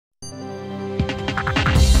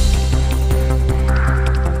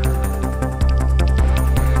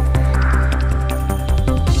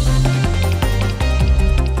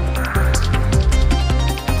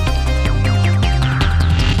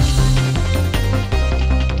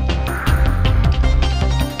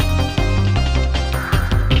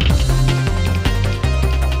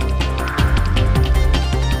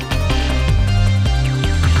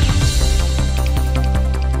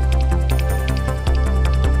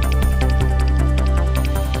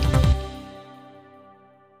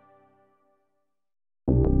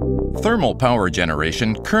Thermal power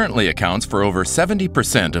generation currently accounts for over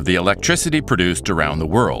 70% of the electricity produced around the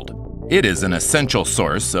world. It is an essential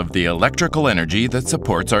source of the electrical energy that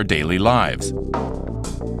supports our daily lives.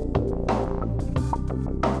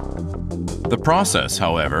 The process,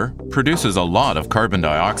 however, produces a lot of carbon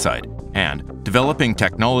dioxide, and developing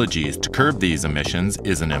technologies to curb these emissions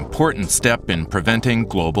is an important step in preventing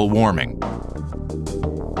global warming.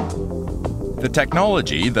 The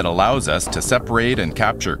technology that allows us to separate and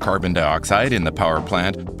capture carbon dioxide in the power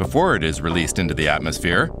plant before it is released into the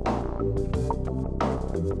atmosphere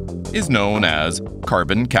is known as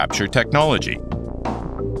carbon capture technology.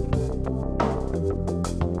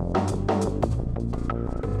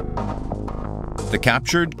 The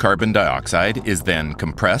captured carbon dioxide is then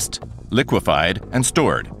compressed, liquefied, and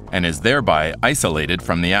stored, and is thereby isolated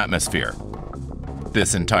from the atmosphere.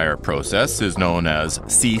 This entire process is known as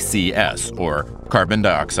CCS, or Carbon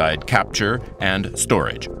Dioxide Capture and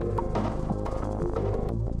Storage.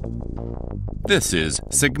 This is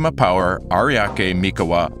Sigma Power Ariake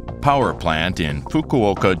Mikawa Power Plant in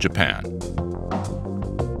Fukuoka, Japan.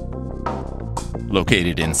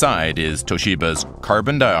 Located inside is Toshiba's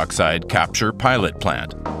Carbon Dioxide Capture Pilot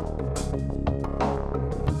Plant.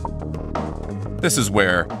 This is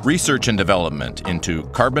where research and development into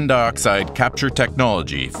carbon dioxide capture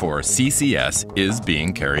technology for CCS is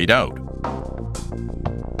being carried out.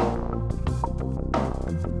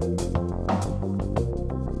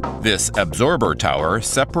 This absorber tower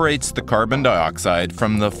separates the carbon dioxide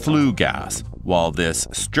from the flue gas, while this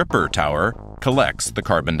stripper tower collects the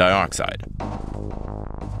carbon dioxide.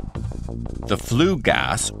 The flue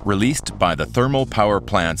gas released by the thermal power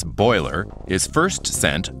plant's boiler is first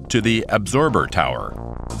sent to the absorber tower.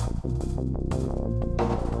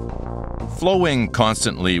 Flowing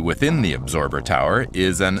constantly within the absorber tower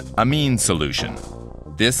is an amine solution.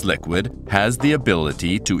 This liquid has the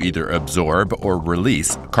ability to either absorb or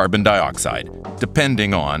release carbon dioxide,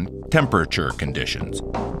 depending on temperature conditions.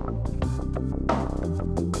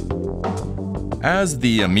 As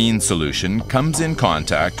the amine solution comes in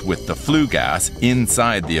contact with the flue gas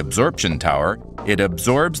inside the absorption tower, it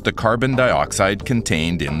absorbs the carbon dioxide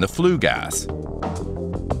contained in the flue gas.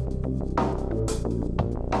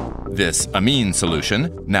 This amine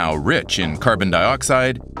solution, now rich in carbon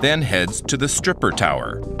dioxide, then heads to the stripper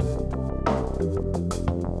tower.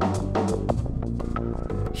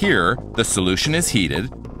 Here, the solution is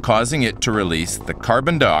heated, causing it to release the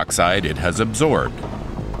carbon dioxide it has absorbed.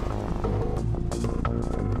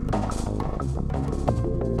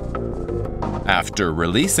 After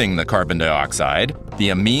releasing the carbon dioxide, the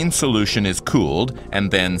amine solution is cooled and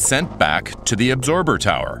then sent back to the absorber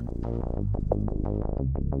tower.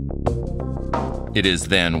 It is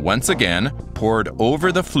then once again poured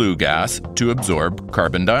over the flue gas to absorb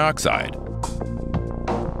carbon dioxide.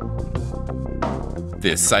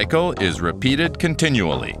 This cycle is repeated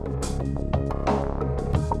continually.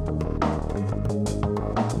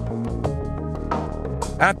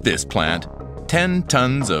 At this plant, 10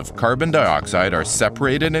 tons of carbon dioxide are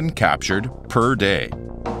separated and captured per day.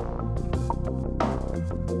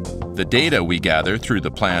 The data we gather through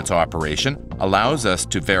the plant's operation allows us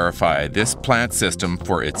to verify this plant system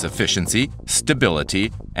for its efficiency,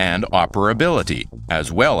 stability, and operability,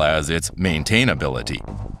 as well as its maintainability.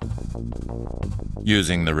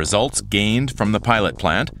 Using the results gained from the pilot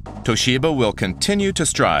plant, Toshiba will continue to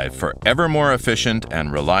strive for ever more efficient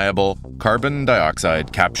and reliable carbon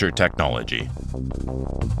dioxide capture technology.